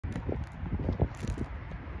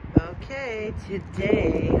Okay,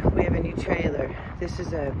 today we have a new trailer. This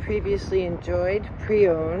is a previously enjoyed,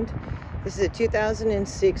 pre-owned. This is a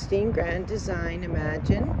 2016 Grand Design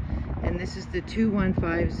Imagine, and this is the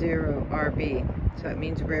 2150 RB, so that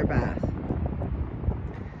means rear bath.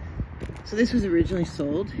 So this was originally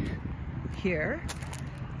sold here,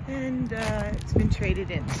 and it's been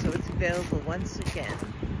traded in, so it's available once again.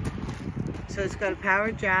 So it's got a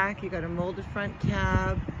power jack, you got a molded front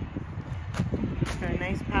cab, got a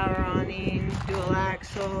nice power awning, dual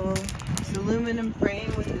axle. It's aluminum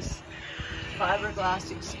frame with this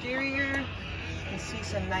fiberglass exterior. You can see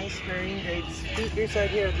some nice marine grade speakers out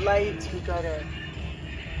here with lights. We've got a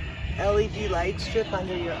LED light strip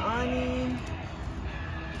under your awning.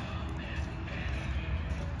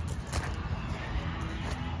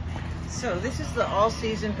 So this is the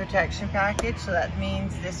all-season protection package, so that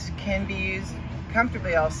means this can be used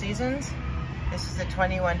comfortably all seasons. This is the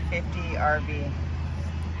 2150 RB.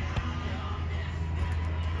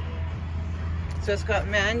 So it's got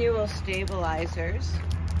manual stabilizers.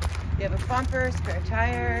 You have a bumper, spare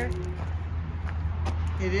tire.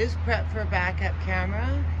 It is prepped for a backup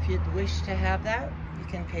camera. If you'd wish to have that, you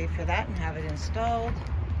can pay for that and have it installed.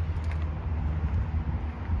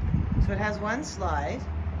 So it has one slide.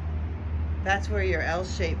 That's where your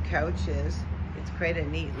L-shaped couch is. It's quite a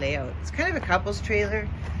neat layout. It's kind of a couple's trailer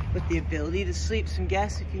with the ability to sleep some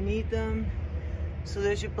guests if you need them. So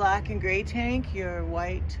there's your black and gray tank. Your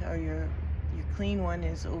white or your clean one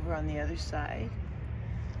is over on the other side.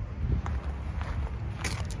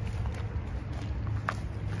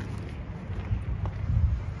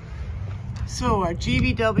 So our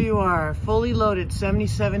GVWR, fully loaded,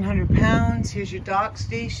 7,700 pounds. Here's your dock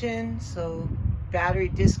station. So battery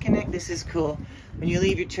disconnect. This is cool. When you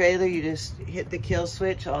leave your trailer, you just hit the kill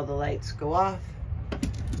switch, all the lights go off.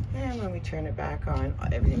 And when we turn it back on,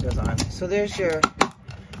 everything goes on. So there's your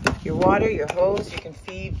water, your hose. You can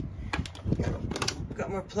feed. We've got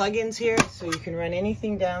more plug-ins here, so you can run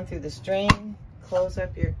anything down through this drain. Close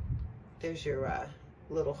up there's your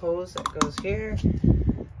little hose that goes here.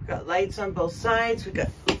 We've got lights on both sides. We've got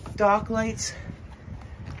dock lights.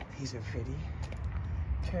 These are pretty.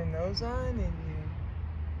 Turn those on and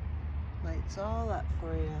your lights all up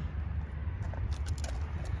for you.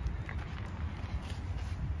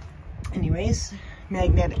 Anyways,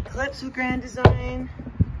 magnetic clips with Grand Design.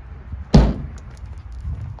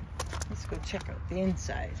 Let's go check out the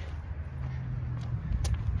inside.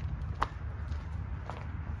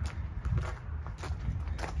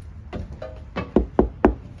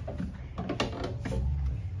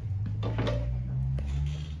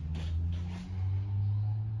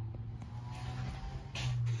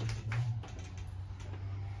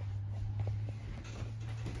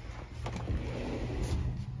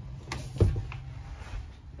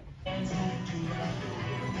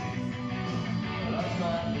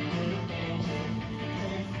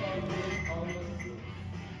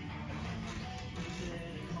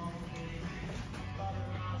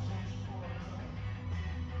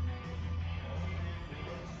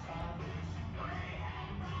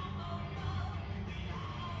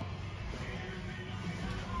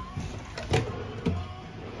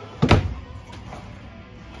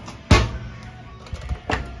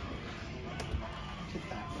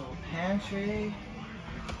 Pantry.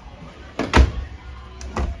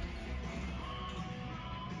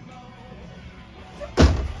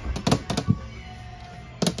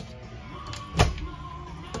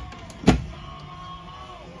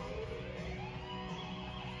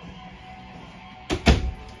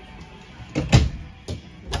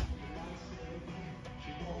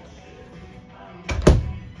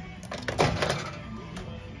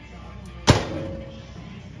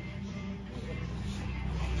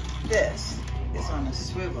 This is on a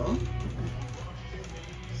swivel,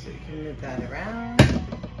 so you can move that around.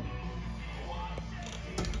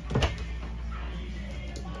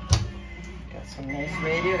 Got some nice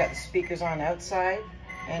radio, got the speakers on outside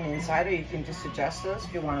and inside, or you can just adjust those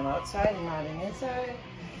if you want them outside and not inside.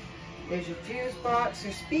 There's your fuse box,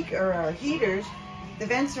 your speaker or heaters. The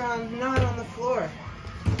vents are not on the floor,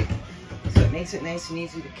 so it makes it nice and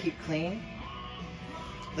easy to keep clean.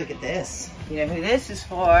 Look at this. You know who this is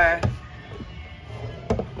for?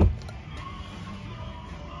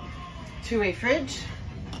 Two-way fridge.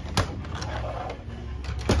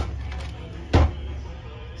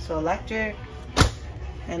 So electric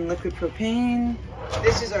and liquid propane.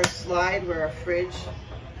 This is our slide where our fridge,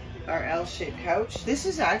 our L-shaped couch. This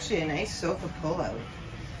is actually a nice sofa pull-out.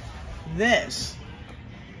 This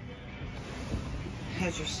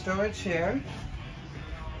has your storage here.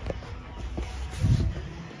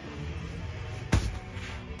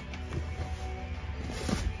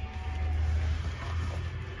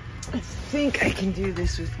 I think I can do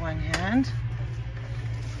this with one hand.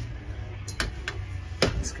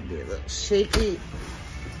 It's gonna be a little shaky.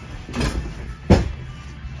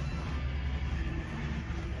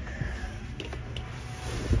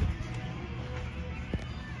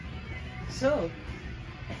 So,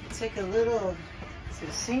 it's like a little, is it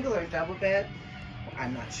a single or double bed?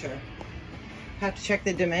 I'm not sure. Have to check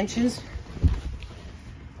the dimensions.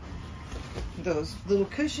 Those little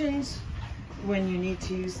cushions, when you need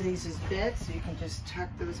to use these as beds, so you can just tuck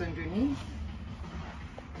those underneath.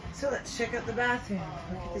 So let's check out the bathroom.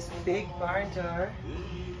 Look at this big barn door.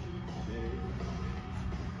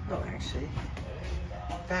 Oh, actually,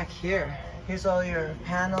 back here, here's all your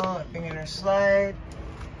panel. Bring in our slide,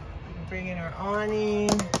 bring in our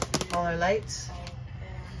awning, all our lights.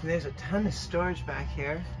 And there's a ton of storage back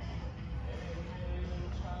here.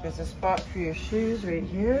 There's a spot for your shoes right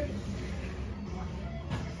here.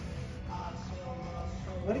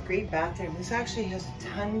 What a great bathroom. This actually has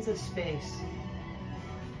tons of space.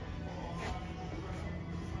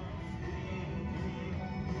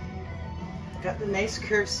 Got the nice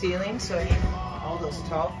curved ceiling, so I need all those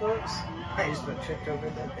tall folks. I just got tripped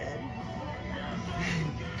over the bed.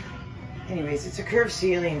 Anyways, it's a curved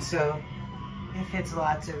ceiling, so it fits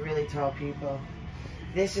lots of really tall people.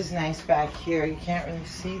 This is nice back here. You can't really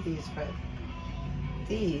see these, but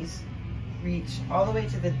these reach all the way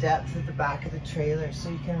to the depth of the back of the trailer, so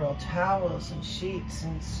you can roll towels and sheets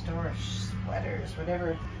and store sweaters,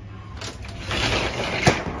 whatever.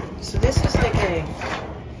 So this is like a,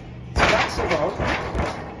 it's flexible,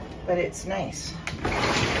 but it's nice.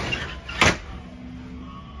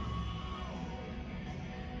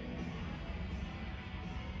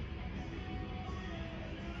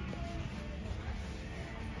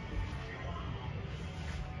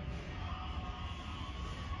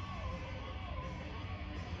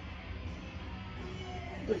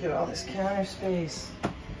 Look at all this counter space.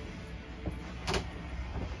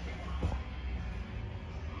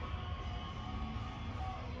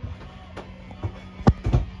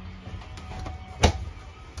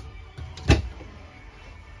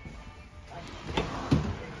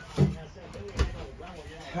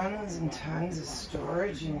 Tons and tons of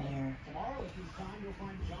storage in here.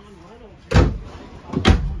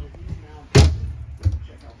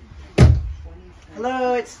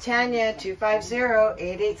 Hello, it's Tanya,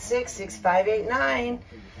 250-886-6589.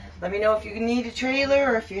 Let me know if you need a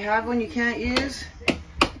trailer or if you have one you can't use.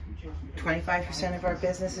 25% of our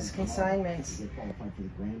business is consignments.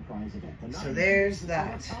 So there's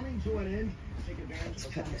that. Let's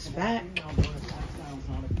put this back.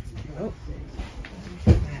 Oh,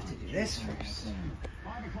 I have to do this first.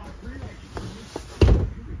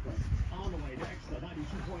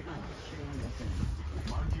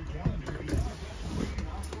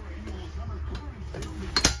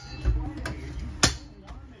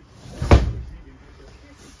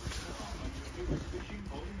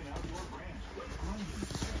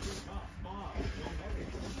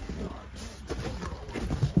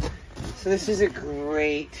 So this is a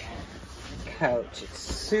great couch. It's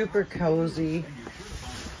super cozy.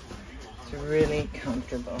 It's really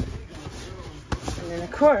comfortable. And then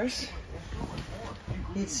of course,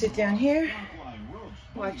 you'd sit down here,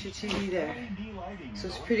 watch your TV there. So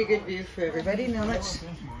it's a pretty good view for everybody. Now let's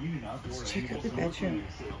check out the bedroom.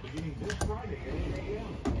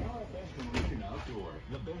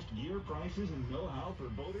 The best gear prices and know-how for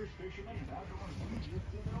boaters, fishermen, and outdoor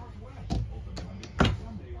enthusiasts in the Northwest.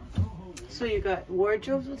 So you got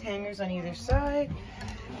wardrobes with hangers on either side.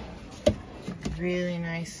 Really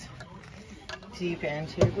nice deep end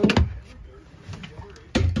table.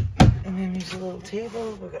 And then there's a little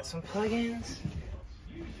table. We've got some plugins.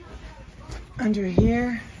 Under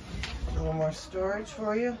here, a little more storage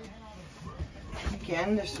for you.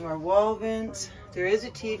 Again, there's some more wall vents. There is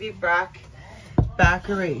a TV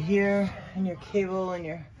backer right here, and your cable and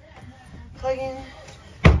your plug-in.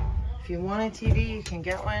 If you want a TV, you can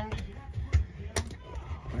get one.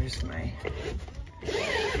 Where's my,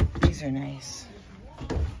 these are nice.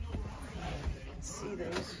 See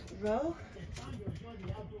those row?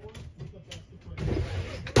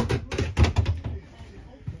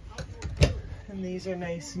 And these are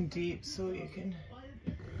nice and deep, so you can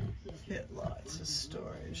fit lots of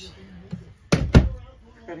storage.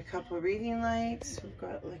 We've got a couple of reading lights. We've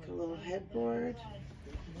got like a little headboard.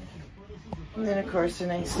 And then of course the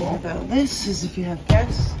nice thing about this is if you have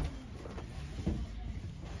guests,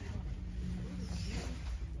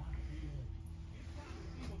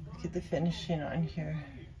 look at the finishing on here.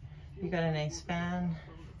 You got a nice fan.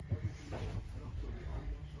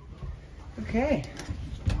 Okay.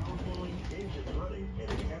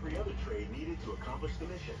 Every other trade needed to accomplish the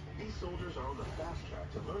mission.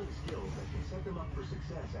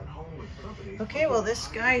 Okay, well this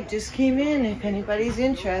guy just came in. If anybody's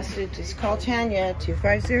interested, just call Tanya at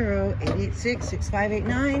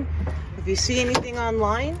 250-886-6589. If you see anything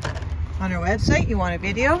online on our website, you want a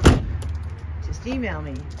video, just email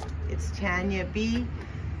me. It's Tanya B,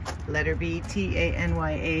 letter B,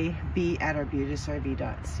 Tanya B at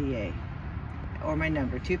arbutusrv.ca, or my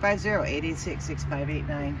number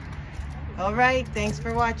 250-886-6589. All right, thanks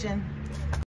for watching.